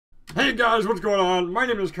Hey guys, what's going on? My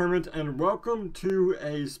name is Kermit and welcome to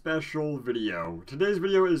a special video. Today's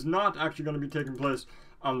video is not actually going to be taking place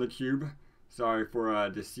on the cube. Sorry for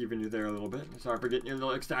deceiving you there a little bit. Sorry for getting you a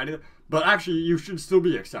little excited. But actually, you should still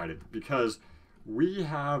be excited because we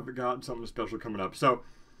have got something special coming up. So,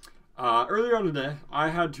 earlier on today, I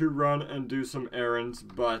had to run and do some errands,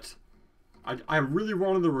 but I really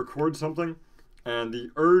wanted to record something, and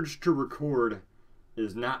the urge to record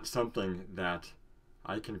is not something that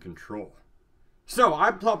I can control. So I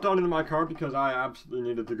plopped on into my car because I absolutely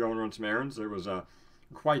needed to go and run some errands. It was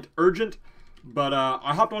quite urgent, but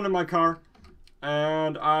I hopped onto my car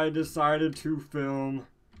and I decided to film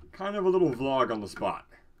kind of a little vlog on the spot.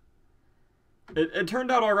 It turned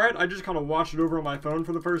out alright. I just kind of watched it over on my phone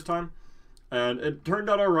for the first time, and it turned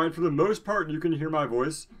out alright. For the most part, you can hear my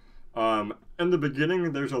voice. In the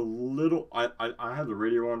beginning, there's a little... I had the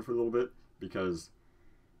radio on for a little bit because...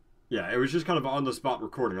 yeah, it was just kind of on the spot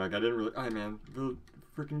recording. Like, I didn't really... hey, man,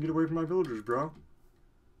 freaking get away from my villagers, bro.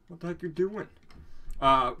 What the heck you doing?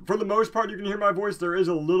 For the most part, you can hear my voice. There is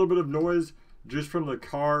a little bit of noise just from the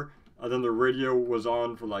car. Then the radio was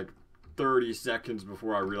on for like 30 seconds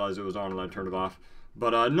before I realized it was on and I turned it off.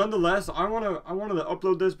 But nonetheless, I wanted to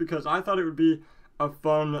upload this because I thought it would be a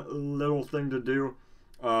fun little thing to do.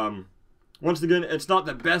 Once again, it's not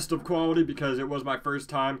the best of quality because it was my first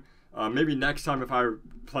time. Maybe next time, if I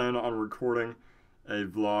plan on recording a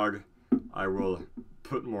vlog, I will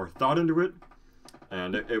put more thought into it,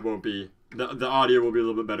 and it won't be, the audio will be a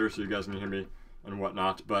little bit better so you guys can hear me and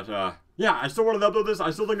whatnot. But yeah, I still wanted to upload this.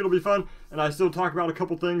 I still think it'll be fun, and I still talk about a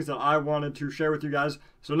couple things that I wanted to share with you guys.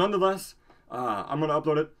 So nonetheless, I'm going to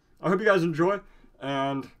upload it. I hope you guys enjoy,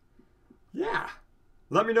 and yeah,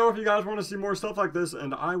 let me know if you guys want to see more stuff like this,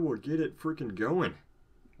 and I will get it freaking going.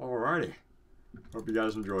 Alrighty. Hope you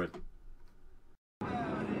guys enjoy it.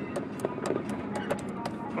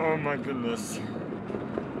 Oh my goodness.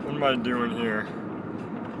 What am I doing here?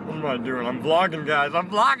 What am I doing? I'm vlogging, guys. I'm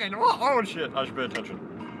vlogging! Oh shit, I should pay attention.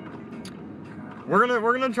 We're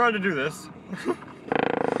gonna try to do this.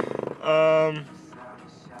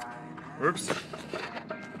 Oops.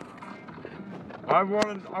 I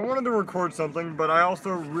wanted to record something, but I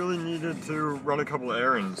also really needed to run a couple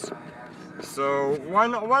errands. So why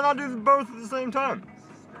not do both at the same time?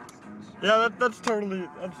 Yeah, this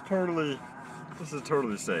is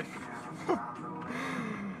totally safe.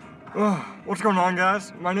 What's going on,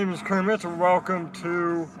 guys? My name is Kermit and welcome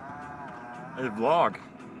to a vlog.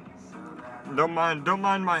 Don't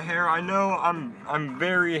mind my hair. I know I'm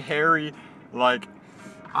very hairy. Like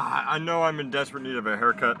I know I'm in desperate need of a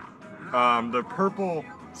haircut. The purple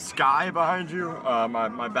sky behind you,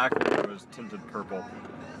 my back window is tinted purple.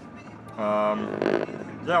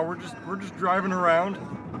 Yeah, we're just driving around.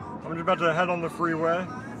 I'm just about to head on the freeway.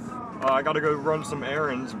 I gotta go run some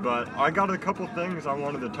errands, but I got a couple things I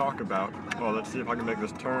wanted to talk about. Well, let's see if I can make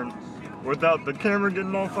this turn without the camera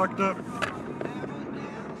getting all fucked up.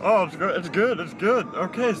 Oh, it's good.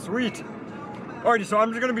 Okay, sweet. Alrighty, so I'm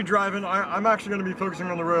just gonna be driving. I'm actually gonna be focusing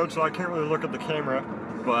on the road, so I can't really look at the camera,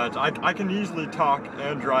 but I can easily talk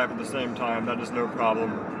and drive at the same time. That is no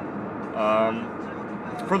problem.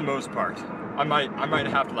 For the most part. I might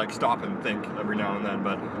have to like stop and think every now and then,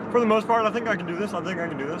 but for the most part, I think I can do this.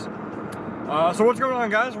 So what's going on,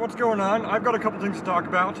 guys? What's going on? I've got a couple things to talk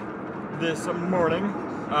about this morning.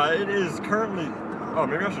 It is currently... oh,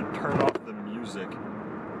 maybe I should turn off the music.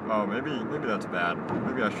 Oh, maybe that's bad.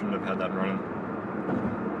 Maybe I shouldn't have had that running.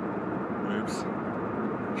 Oops.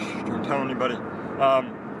 Shh, don't tell anybody.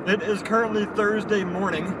 It is currently Thursday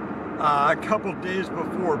morning, a couple days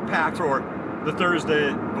before PAX, or the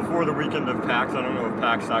Thursday before the weekend of PAX. I don't know if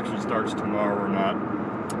PAX actually starts tomorrow or not.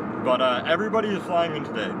 But everybody is flying in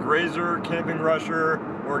today. Grazer, Camping Rusher,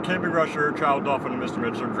 Child Dolphin, and Mr.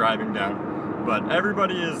 Mitch are driving down. But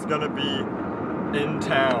everybody is going to be in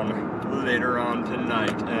town later on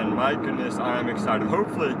tonight. And my goodness, I am excited.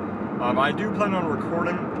 Hopefully, I do plan on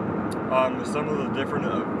recording some of the different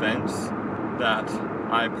events that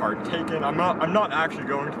I partake in. I'm not actually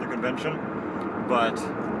going to the convention, but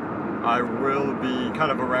I will be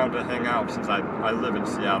kind of around to hang out since I live in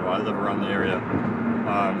Seattle. I live around the area.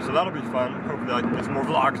 So that'll be fun. Hopefully I can get some more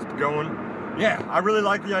vlogs going. Yeah, I really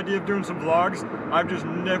like the idea of doing some vlogs. I've just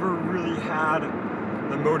never really had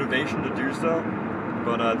the motivation to do so.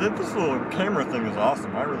 But this little camera thing is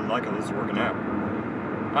awesome. I really like how this is working out.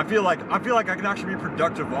 I feel like I can actually be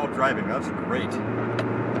productive while driving. That's great.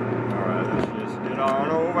 Alright, let's just get on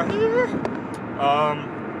over here.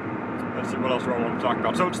 Let's see, what else do I want to talk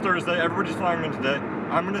about? So it's Thursday, everybody's flying in today.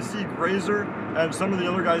 I'm going to see Grazer and some of the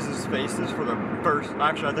other guys' faces for the first...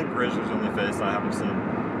 actually, I think Grazer's the only face I haven't seen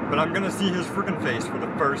but I'm gonna see his freaking face for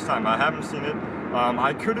the first time. I haven't seen it.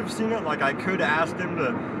 I could have seen it, like I could ask him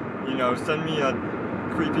to, you know, send me a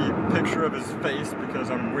creepy picture of his face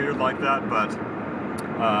because I'm weird like that, but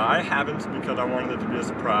I haven't because I wanted it to be a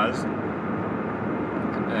surprise.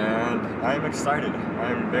 And I am excited.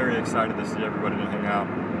 I am very excited to see everybody to hang out.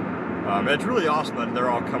 It's really awesome that they're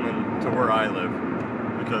all coming to where I live,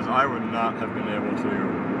 because I would not have been able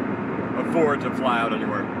to afford to fly out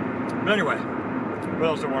anywhere. But anyway, what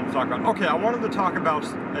else do I want to talk about? Okay, I wanted to talk about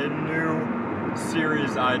a new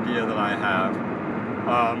series idea that I have.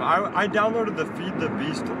 I downloaded the Feed the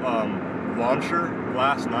Beast launcher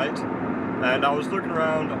last night, and I was looking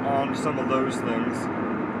around on some of those things,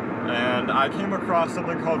 and I came across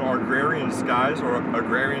something called Agrarian Skies, or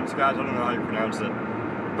Agrarian Skies, I don't know how you pronounce it.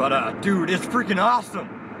 But dude, it's freaking awesome!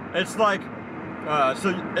 It's like,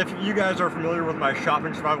 so if you guys are familiar with my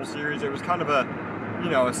shopping survival series, it was kind of a, you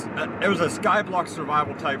know, it was a skyblock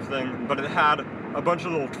survival type thing, but it had a bunch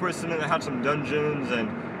of little twists in it. It had some dungeons, and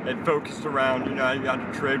it focused around, you know, you had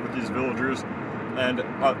to trade with these villagers. And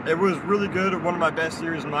it was really good, one of my best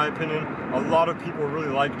series in my opinion. A lot of people really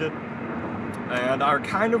liked it. And I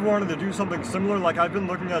kind of wanted to do something similar. Like, I've been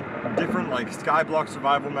looking at different, like, skyblock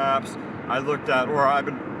survival maps. I looked at, or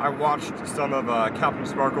I watched some of Captain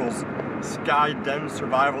Sparkle's Sky Den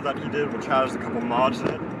Survival that he did, which has a couple mods in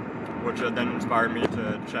it, which then inspired me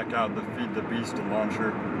to check out the Feed the Beast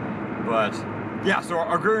launcher. But yeah, so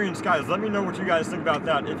Agrarian Skies, let me know what you guys think about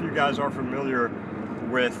that, if you guys are familiar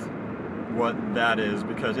with what that is,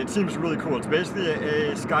 because it seems really cool. It's basically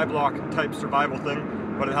a skyblock type survival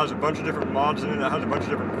thing, but it has a bunch of different mods in it, it has a bunch of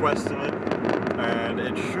different quests in it, and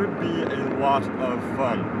it should be a lot of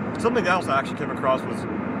fun. Something else I actually came across was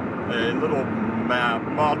a little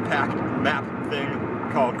mod pack map thing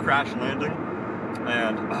called Crash Landing,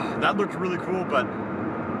 and that looked really cool. But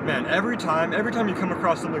man, every time you come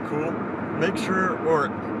across something cool, make sure, or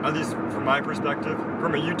at least from my perspective,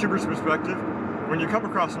 from a YouTuber's perspective, when you come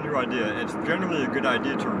across a new idea, it's generally a good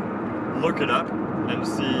idea to look it up and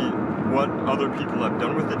see what other people have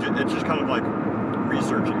done with it. It's just kind of like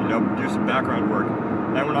researching, you know, do some background work.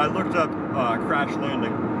 And when I looked up Crash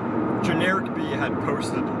Landing, Generic B had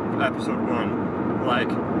posted episode 1 like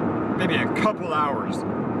maybe a couple hours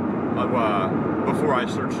of, before I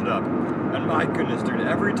searched it up. And my goodness, dude,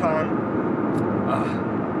 every time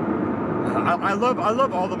I love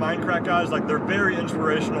all the Minecraft guys. Like, they're very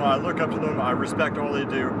inspirational. I look up to them. I respect all they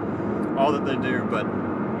do, all that they do. But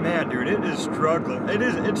man, dude, it is struggling.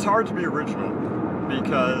 It's hard to be original,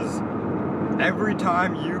 because every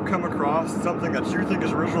time you come across something that you think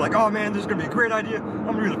is original, like, oh man, this is gonna be a great idea, I'm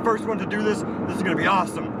gonna be the first one to do this, this is gonna be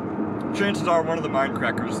awesome, chances are one of the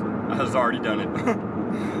Minecrackers has already done it.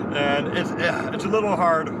 And it's a little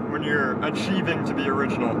hard when you're achieving to be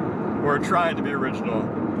original, or trying to be original,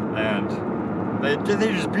 and they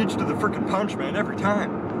just beat you to the freaking punch, man, every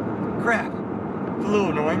time. Crap. It's a little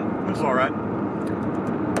annoying. It's alright.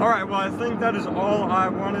 Alright, well, I think that is all I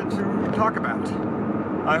wanted to talk about.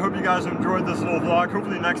 I hope you guys enjoyed this little vlog.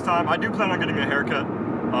 Hopefully next time, I do plan on getting a haircut.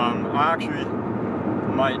 I actually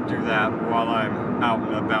might do that while I'm out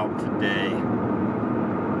and about today.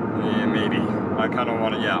 Yeah, maybe. I kind of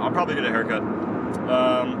want to, yeah, I'll probably get a haircut.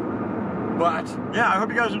 But, yeah, I hope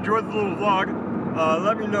you guys enjoyed the little vlog.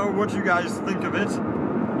 Let me know what you guys think of it.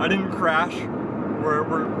 I didn't crash.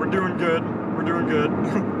 We're doing good. We're doing good.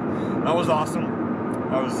 That was awesome.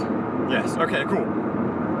 Yes, okay, cool.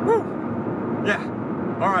 Woo! Yeah.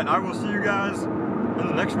 Alright, I will see you guys in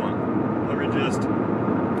the next one. Let me just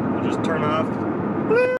turn off.